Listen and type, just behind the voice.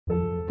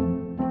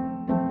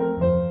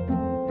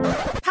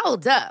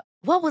Hold up.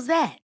 What was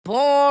that?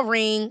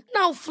 Boring.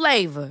 No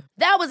flavor.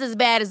 That was as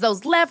bad as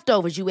those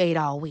leftovers you ate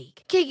all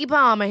week. Keke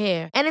Palmer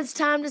here, and it's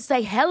time to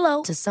say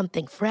hello to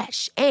something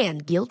fresh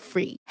and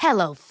guilt-free.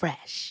 Hello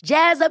Fresh.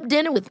 Jazz up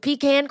dinner with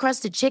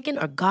pecan-crusted chicken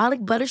or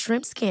garlic butter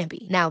shrimp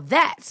scampi. Now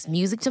that's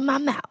music to my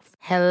mouth.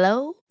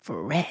 Hello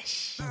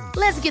Fresh.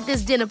 Let's get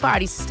this dinner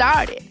party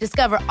started.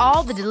 Discover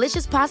all the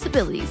delicious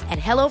possibilities at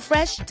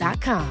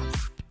hellofresh.com.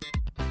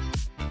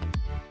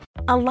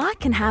 A lot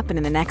can happen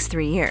in the next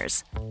 3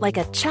 years. Like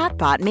a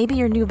chatbot may be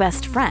your new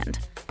best friend.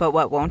 But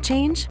what won't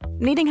change?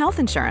 Needing health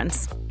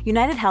insurance.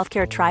 United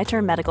Healthcare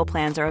Tri-Term Medical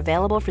Plans are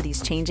available for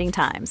these changing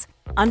times.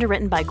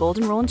 Underwritten by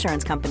Golden Rule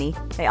Insurance Company,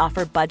 they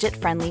offer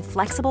budget-friendly,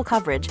 flexible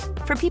coverage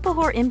for people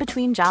who are in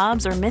between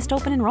jobs or missed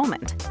open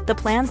enrollment. The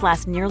plans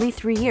last nearly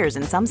 3 years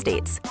in some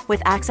states,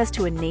 with access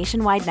to a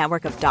nationwide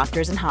network of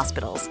doctors and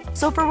hospitals.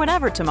 So for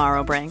whatever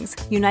tomorrow brings,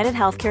 United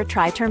Healthcare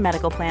Tri-Term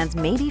Medical Plans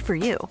may be for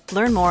you.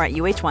 Learn more at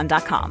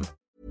uh1.com.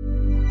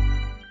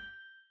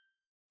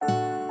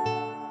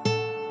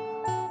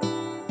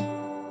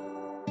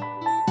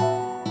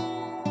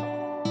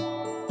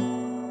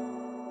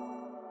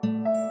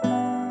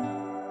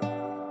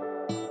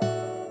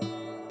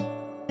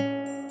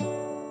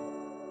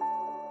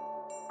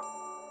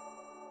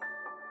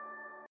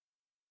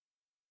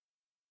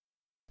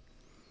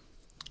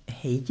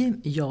 Hej,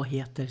 jag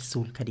heter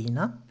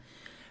Sol-Carina.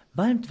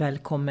 Varmt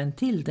välkommen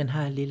till den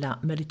här lilla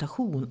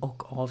meditation-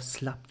 och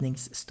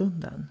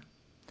avslappningsstunden.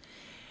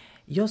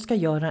 Jag ska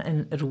göra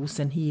en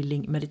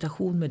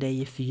rosenhealing-meditation med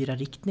dig i 4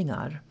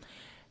 riktningar.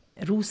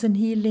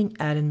 Rosenhealing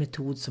är en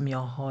metod som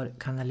jag har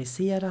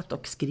kanaliserat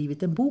och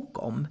skrivit en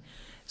bok om,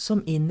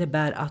 som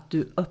innebär att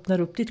du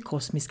öppnar upp ditt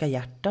kosmiska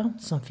hjärta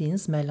som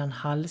finns mellan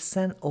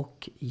halsen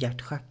och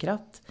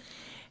hjärtchakrat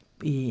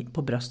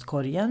på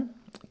bröstkorgen.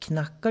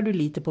 Knackar du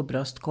lite på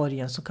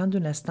bröstkorgen så kan du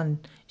nästan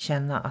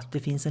känna att det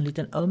finns en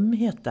liten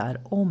ömhet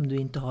där om du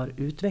inte har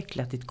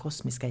utvecklat ditt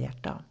kosmiska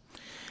hjärta.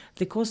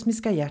 Det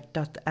kosmiska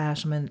hjärtat är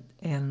som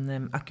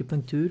en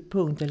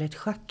akupunkturpunkt eller ett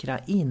chakra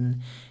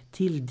in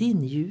till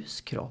din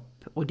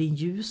ljuskropp, och din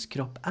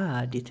ljuskropp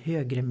är ditt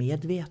högre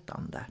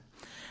medvetande.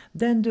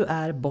 Den du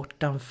är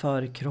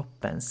bortanför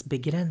kroppens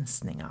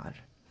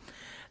begränsningar.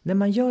 När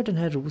man gör den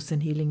här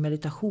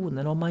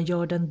rosenhealing-meditationen, om man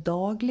gör den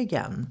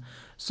dagligen,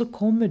 så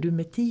kommer du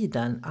med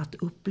tiden att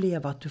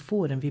uppleva att du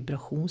får en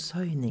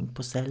vibrationshöjning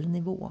på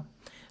cellnivå.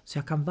 Så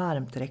jag kan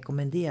varmt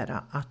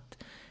rekommendera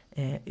att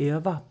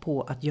öva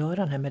på att göra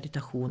den här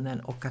meditationen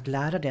och att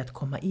lära dig att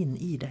komma in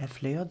i det här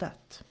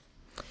flödet.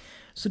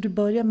 Så du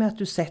börjar med att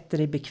du sätter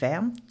dig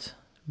bekvämt,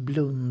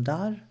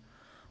 blundar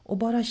och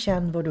bara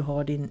känn var du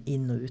har din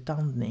in- och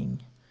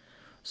utandning.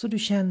 Så du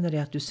känner dig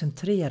att du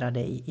centrerar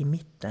dig i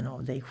mitten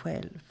av dig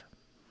själv.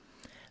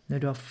 När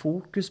du har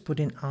fokus på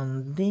din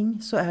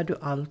andning så är du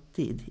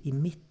alltid i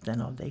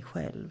mitten av dig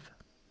själv.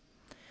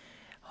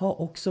 Ha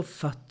också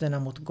fötterna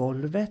mot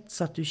golvet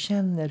så att du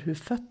känner hur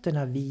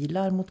fötterna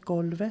vilar mot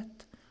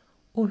golvet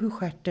och hur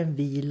stjärten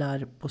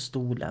vilar på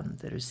stolen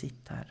där du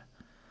sitter.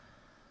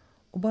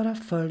 Och bara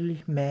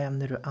följ med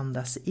när du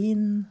andas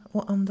in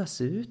och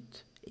andas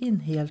ut i en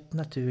helt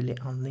naturlig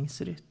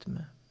andningsrytm.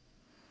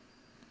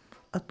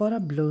 Att bara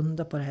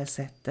blunda på det här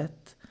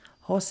sättet,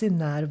 ha sin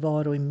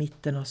närvaro i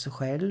mitten av sig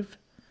själv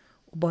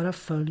och bara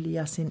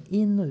följa sin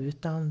in- och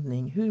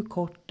utandning, hur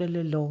kort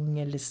eller lång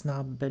eller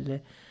snabb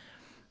eller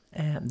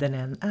den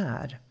än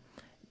är,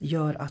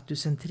 gör att du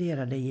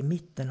centrerar dig i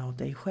mitten av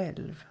dig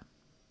själv.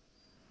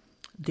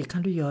 Det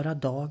kan du göra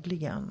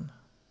dagligen.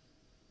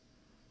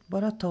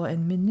 Bara ta 1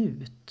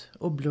 minut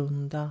och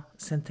blunda,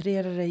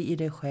 centrera dig i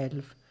dig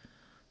själv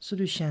så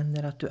du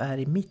känner att du är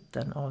i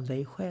mitten av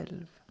dig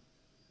själv.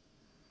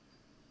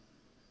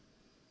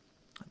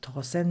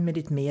 Ta sedan med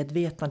ditt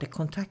medvetande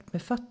kontakt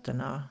med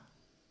fötterna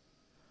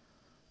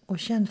och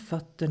känn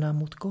fötterna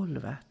mot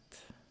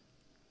golvet.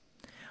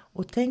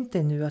 Och tänk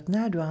dig nu att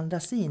när du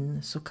andas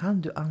in så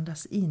kan du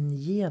andas in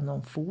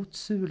genom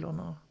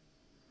fotsulorna.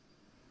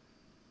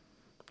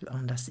 Du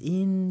andas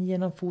in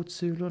genom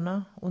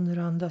fotsulorna och när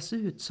du andas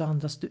ut så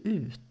andas du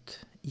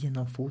ut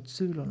genom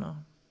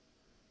fotsulorna.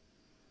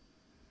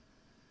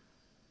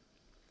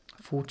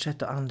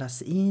 Fortsätt att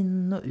andas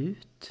in och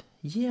ut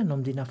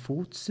genom dina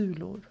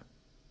fotsulor.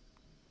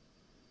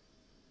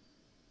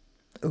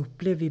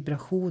 Upplev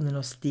vibrationen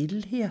och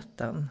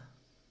stillheten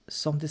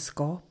som det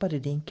skapar i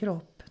din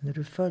kropp när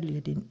du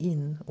följer din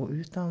in- och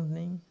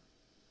utandning.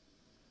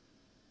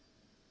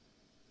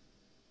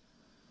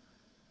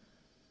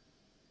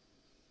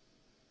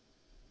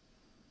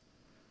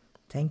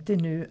 Tänk dig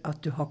nu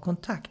att du har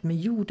kontakt med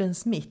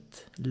jordens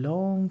mitt.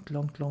 Långt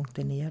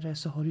där nere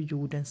så har du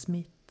jordens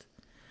mitt.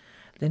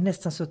 Det är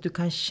nästan så att du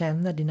kan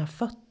känna dina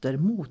fötter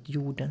mot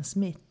jordens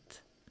mitt.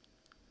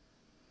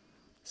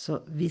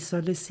 Så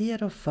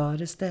visualisera och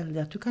föreställ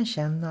dig att du kan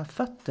känna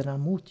fötterna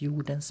mot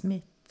jordens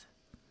mitt.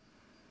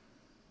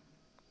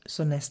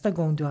 Så nästa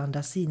gång du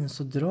andas in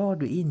så drar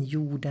du in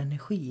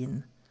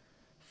jordenergin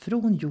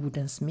från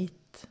jordens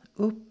mitt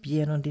upp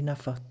genom dina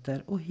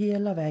fötter och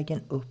hela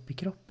vägen upp i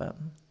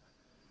kroppen.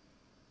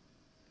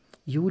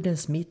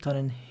 Jordens mitt har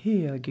en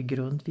hög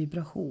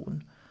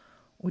grundvibration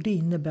och det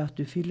innebär att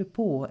du fyller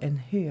på en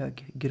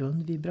hög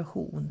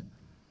grundvibration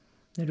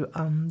när du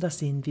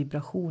andas in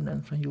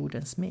vibrationen från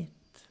jordens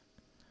mitt.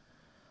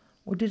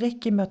 Och det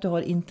räcker med att du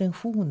har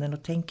intentionen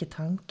och tänker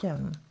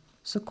tanken,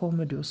 så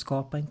kommer du att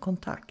skapa en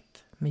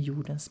kontakt med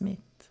jordens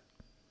mitt.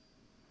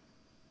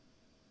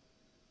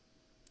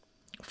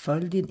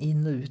 Följ din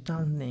in- och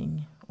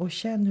utandning och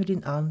känn hur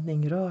din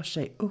andning rör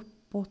sig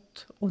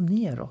uppåt och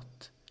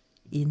neråt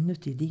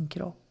inuti din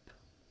kropp.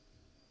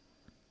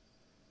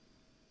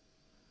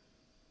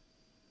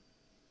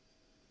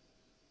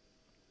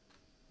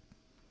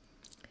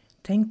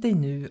 Tänk dig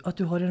nu att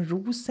du har en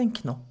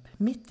rosenknopp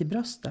mitt i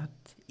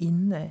bröstet,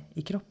 inne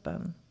i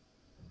kroppen.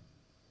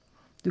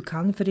 Du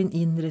kan för din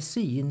inre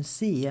syn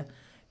se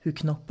hur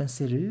knoppen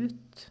ser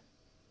ut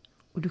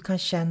och du kan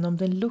känna om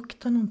den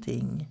luktar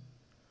någonting.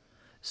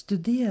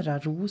 Studera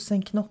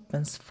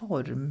rosenknoppens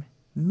form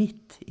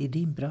mitt i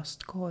din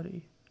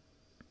bröstkorg.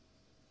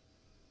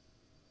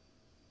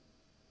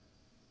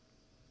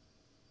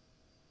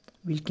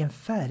 Vilken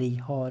färg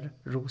har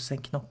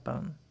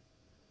rosenknoppen?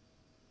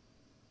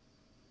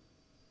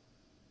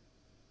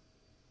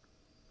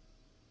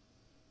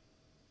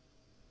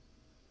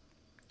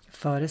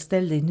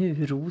 Föreställ dig nu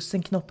hur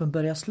rosenknoppen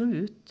börjar slå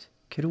ut,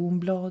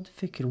 kronblad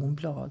för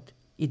kronblad,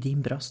 i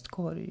din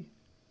bröstkorg.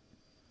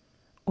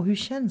 Och hur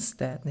känns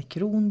det när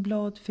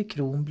kronblad för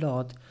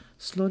kronblad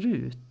slår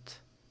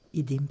ut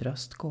i din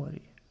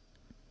bröstkorg?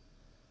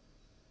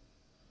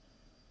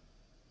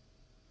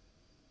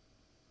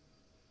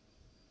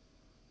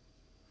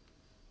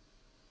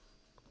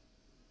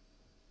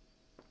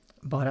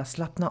 Bara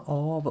slappna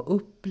av och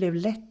upplev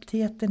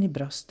lättheten i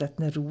bröstet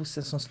när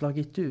rosen som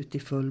slagit ut i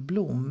full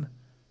blom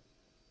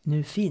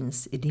nu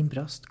finns i din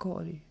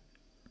bröstkorg.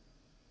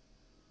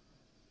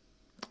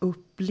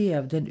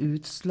 Upplev den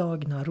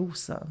utslagna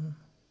rosen.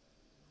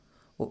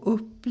 Och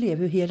upplev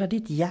hur hela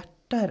ditt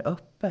hjärta är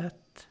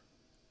öppet.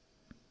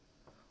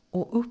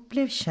 Och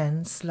upplev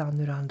känslan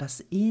hur du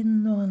andas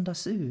in och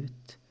andas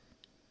ut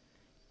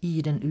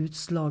i den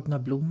utslagna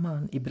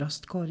blomman i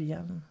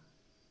bröstkorgen.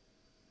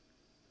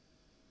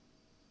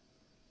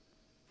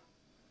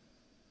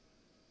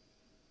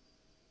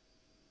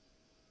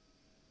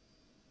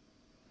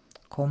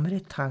 Kommer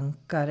det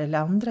tankar eller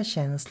andra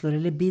känslor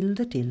eller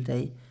bilder till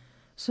dig,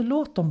 så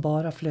låt dem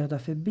bara flöda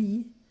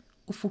förbi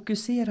och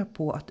fokusera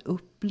på att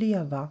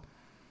uppleva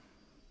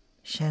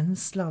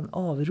känslan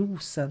av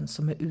rosen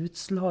som är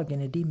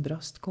utslagen i din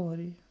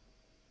bröstkorg.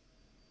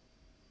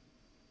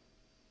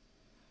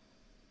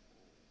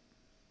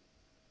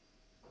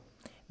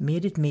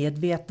 Med ditt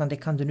medvetande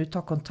kan du nu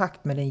ta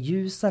kontakt med den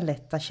ljusa,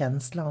 lätta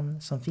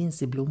känslan som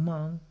finns i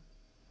blomman.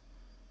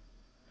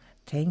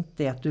 Tänk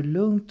dig att du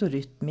lugnt och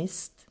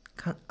rytmiskt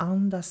kan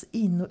andas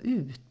in och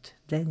ut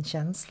den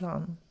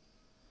känslan.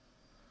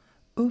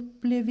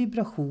 Upplev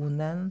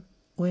vibrationen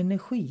och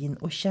energin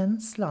och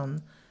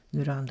känslan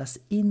när du andas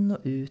in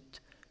och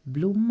ut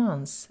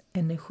blommans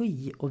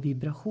energi och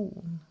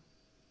vibration.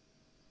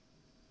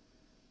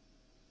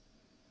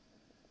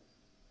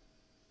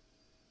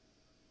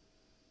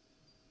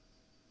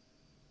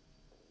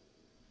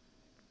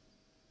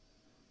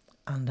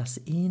 Andas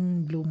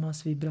in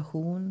blommans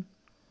vibration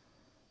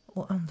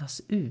och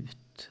andas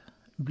ut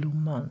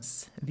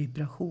blommans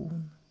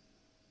vibration.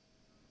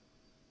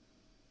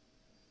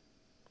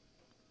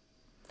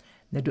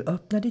 När du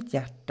öppnar ditt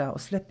hjärta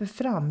och släpper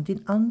fram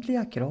din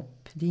andliga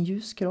kropp, din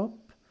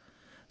ljuskropp,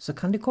 så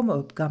kan det komma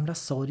upp gamla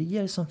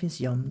sorger som finns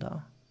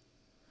gömda.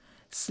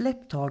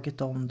 Släpp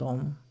taget om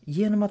dem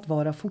genom att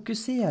vara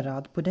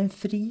fokuserad på den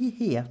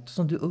frihet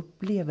som du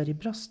upplever i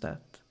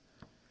bröstet.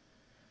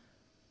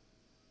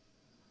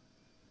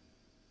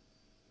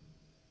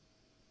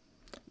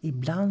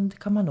 Ibland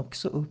kan man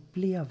också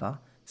uppleva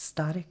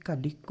starka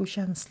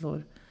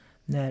lyckokänslor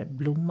när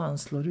blomman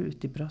slår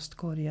ut i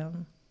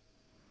bröstkorgen.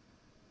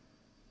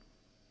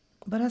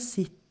 Bara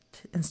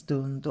sitt en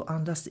stund och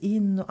andas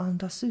in och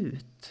andas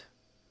ut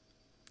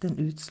den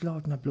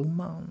utslagna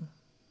blomman.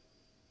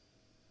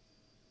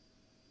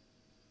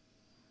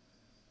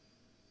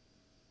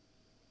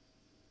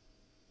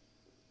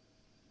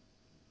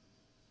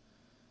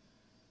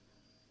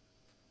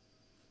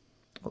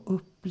 Och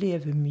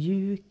upplev hur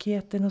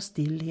mjukheten och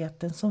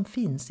stillheten som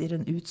finns i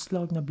den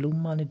utslagna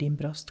blomman i din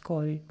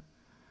bröstkorg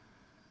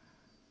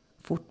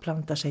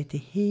fortplantar sig till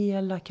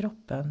hela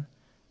kroppen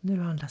när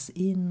du andas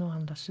in och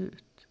andas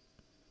ut.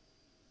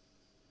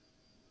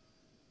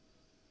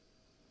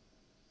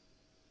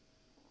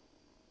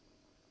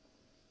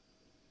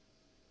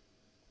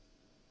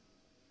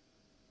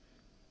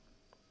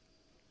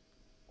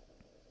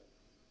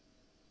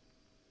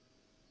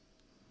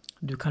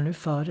 Du kan nu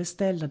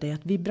föreställa dig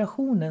att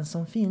vibrationen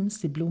som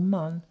finns i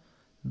blomman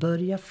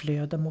börjar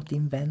flöda mot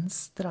din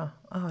vänstra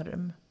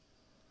arm.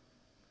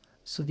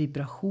 Så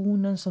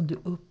vibrationen som du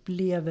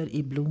upplever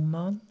i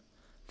blomman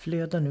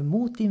flödar nu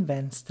mot din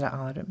vänstra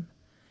arm,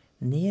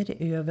 ner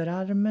i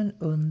överarmen,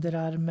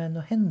 underarmen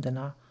och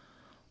händerna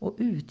och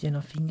ut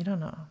genom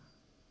fingrarna.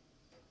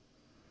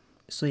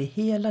 Så i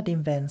hela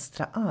din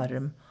vänstra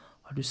arm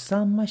har du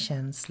samma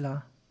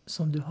känsla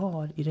som du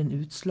har i den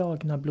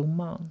utslagna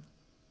blomman.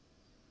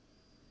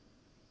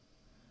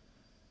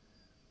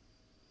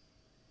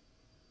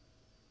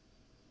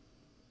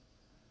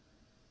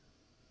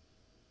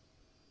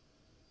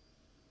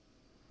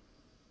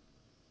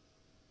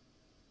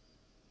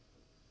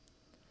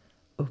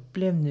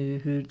 Upplev nu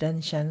hur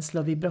den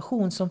känsla och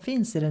vibration som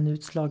finns i den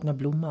utslagna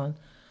blomman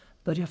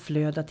börjar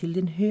flöda till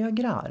din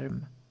högra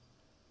arm.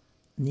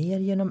 Ner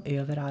genom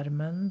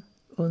överarmen,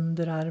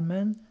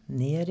 underarmen,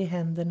 ner i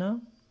händerna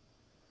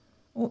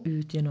och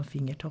ut genom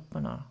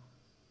fingertopparna.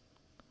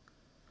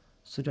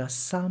 Så du har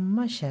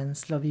samma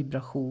känsla och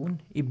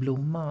vibration i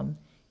blomman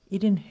i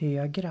din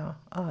högra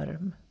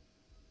arm.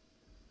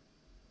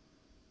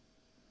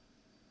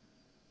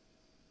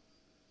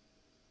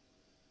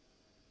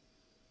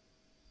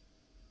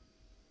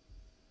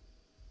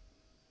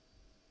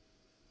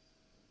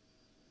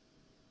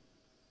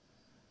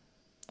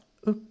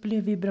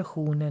 Upplev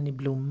vibrationen i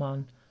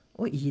blomman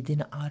och i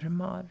dina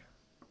armar.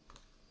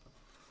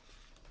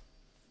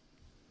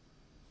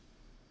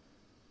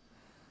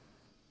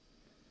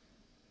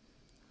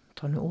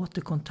 Ta nu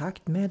åter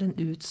kontakt med den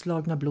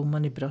utslagna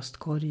blomman i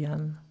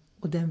bröstkorgen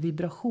och den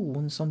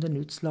vibration som den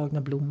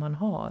utslagna blomman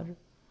har.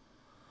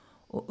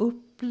 Och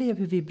upplev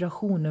hur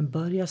vibrationen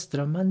börjar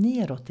strömma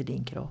neråt i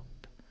din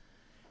kropp.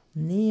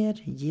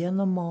 Ner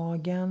genom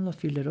magen och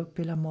fyller upp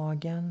hela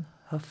magen,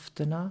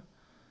 höfterna.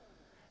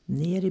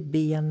 Ner i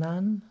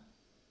benen,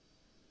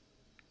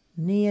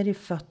 ner i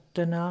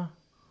fötterna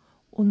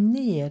och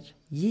ner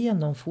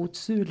genom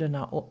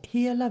fotsulorna och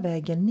hela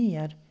vägen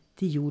ner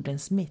till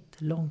jordens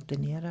mitt, långt där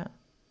nere.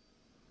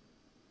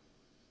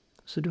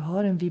 Så du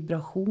har en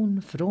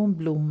vibration från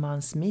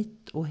blommans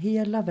mitt och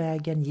hela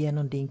vägen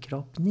genom din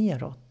kropp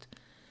neråt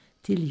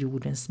till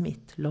jordens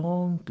mitt,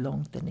 långt,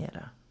 långt där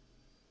nere.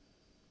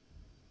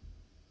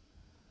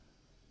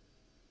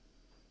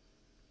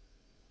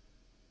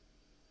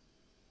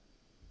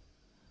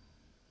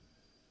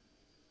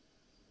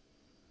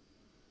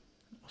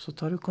 Så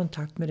tar du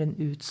kontakt med den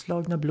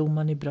utslagna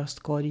blomman i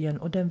bröstkorgen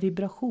och den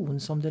vibration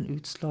som den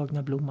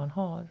utslagna blomman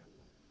har.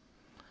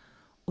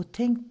 Och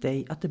tänk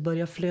dig att det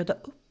börjar flöda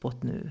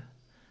uppåt nu.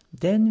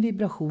 Den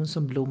vibration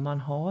som blomman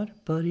har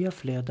börjar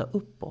flöda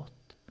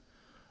uppåt.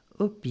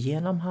 Upp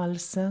genom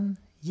halsen,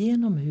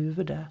 genom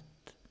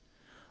huvudet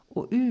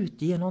och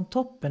ut genom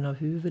toppen av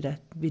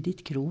huvudet vid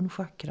ditt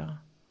kronchakra.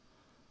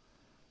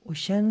 Och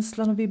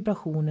känslan och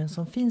vibrationen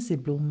som finns i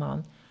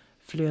blomman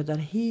flödar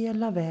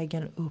hela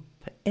vägen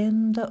upp,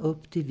 ända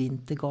upp till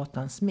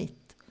Vintergatans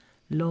mitt.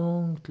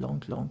 Långt,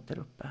 långt, långt där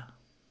uppe.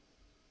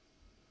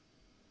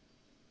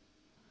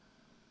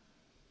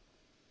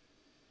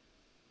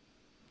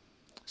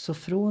 Så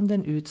från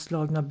den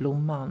utslagna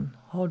blomman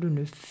har du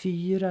nu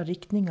 4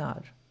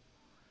 riktningar.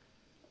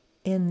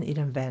 En i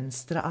den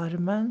vänstra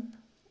armen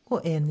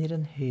och en i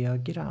den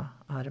högra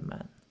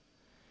armen.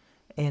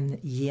 En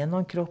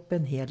genom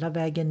kroppen hela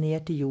vägen ner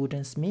till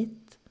jordens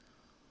mitt.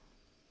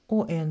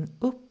 Och en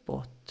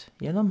uppåt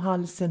genom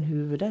halsen,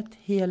 huvudet,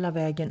 hela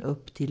vägen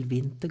upp till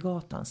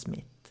Vintergatans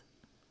mitt.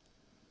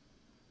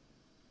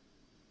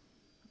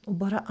 Och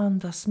bara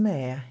andas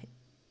med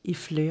i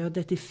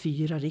flödet i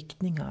 4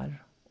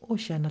 riktningar och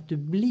känn att du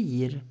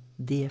blir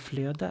det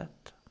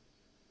flödet.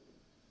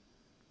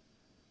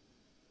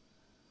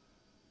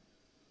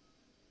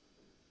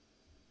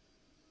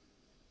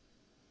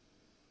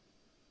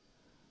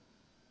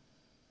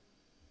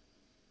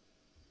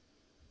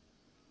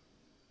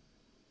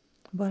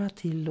 Bara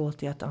tillåt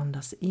dig att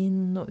andas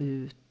in och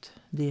ut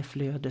det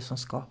flöde som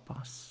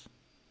skapas.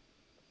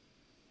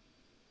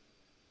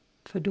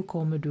 För då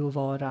kommer du att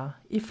vara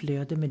i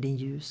flöde med din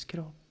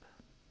ljuskropp.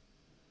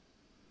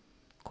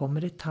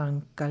 Kommer det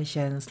tankar,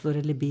 känslor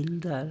eller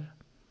bilder?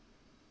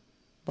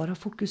 Bara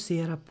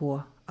fokusera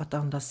på att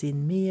andas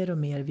in mer och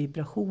mer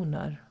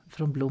vibrationer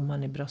från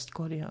blomman i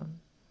bröstkorgen.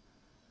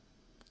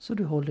 Så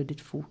du håller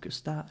ditt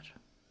fokus där.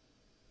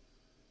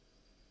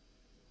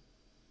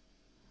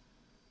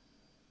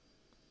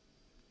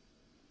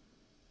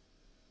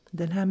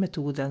 Den här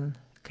metoden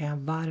kan jag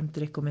varmt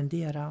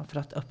rekommendera för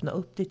att öppna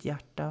upp ditt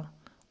hjärta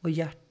och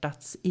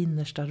hjärtats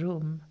innersta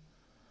rum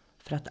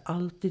för att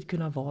alltid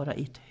kunna vara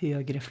i ett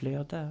högre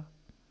flöde.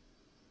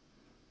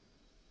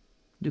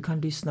 Du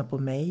kan lyssna på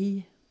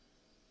mig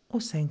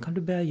och sen kan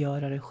du börja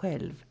göra det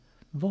själv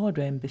var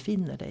du än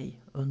befinner dig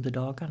under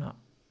dagarna.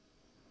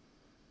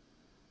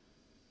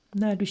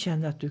 När du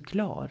känner att du är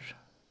klar,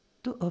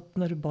 då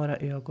öppnar du bara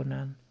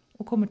ögonen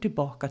och kommer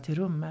tillbaka till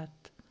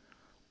rummet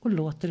och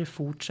låter det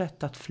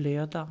fortsätta att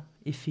flöda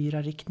i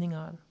 4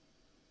 riktningar.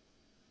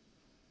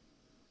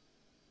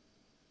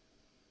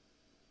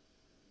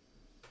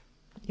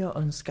 Jag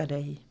önskar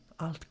dig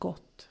allt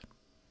gott.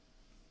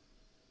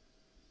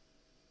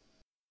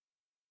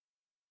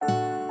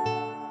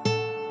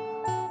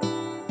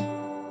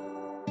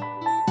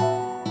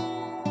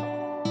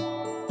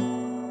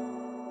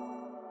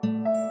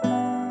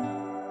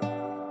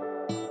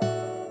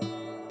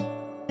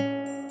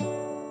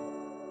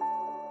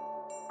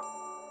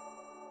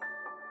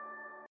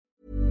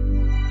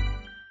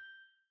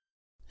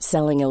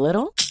 Selling a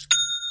little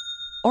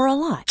or a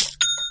lot?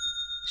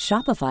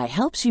 Shopify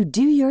helps you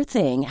do your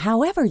thing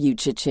however you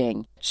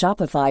cha-ching.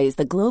 Shopify is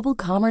the global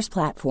commerce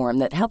platform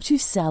that helps you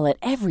sell at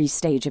every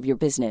stage of your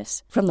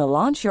business. From the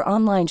launch your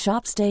online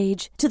shop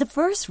stage to the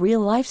first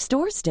real-life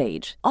store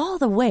stage, all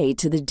the way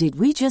to the did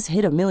we just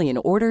hit a million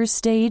orders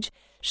stage.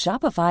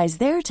 Shopify is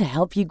there to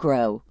help you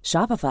grow.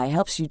 Shopify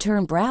helps you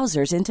turn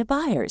browsers into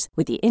buyers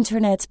with the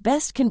internet's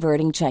best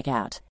converting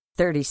checkout.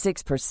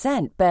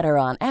 36% better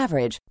on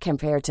average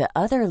compared to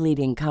other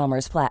leading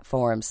commerce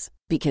platforms.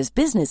 Because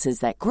businesses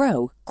that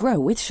grow, grow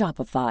with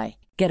Shopify.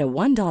 Get a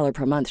 $1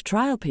 per month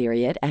trial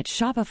period at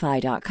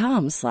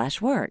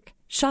shopify.com/work.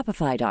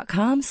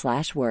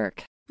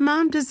 Shopify.com/work.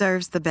 Mom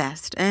deserves the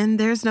best, and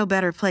there's no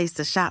better place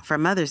to shop for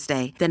Mother's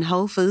Day than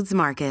Whole Foods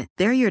Market.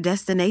 They're your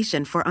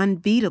destination for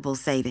unbeatable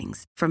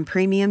savings, from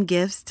premium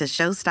gifts to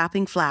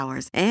show-stopping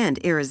flowers and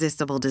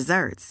irresistible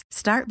desserts.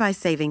 Start by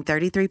saving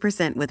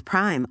 33% with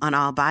Prime on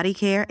all body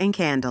care and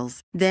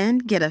candles. Then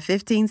get a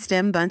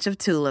 15-stem bunch of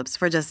tulips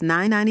for just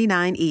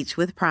 $9.99 each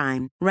with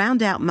Prime.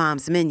 Round out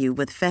Mom's menu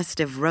with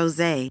festive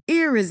rosé,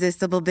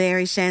 irresistible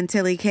berry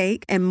chantilly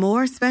cake, and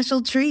more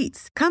special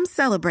treats. Come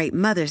celebrate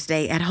Mother's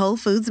Day at Whole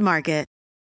Foods Market.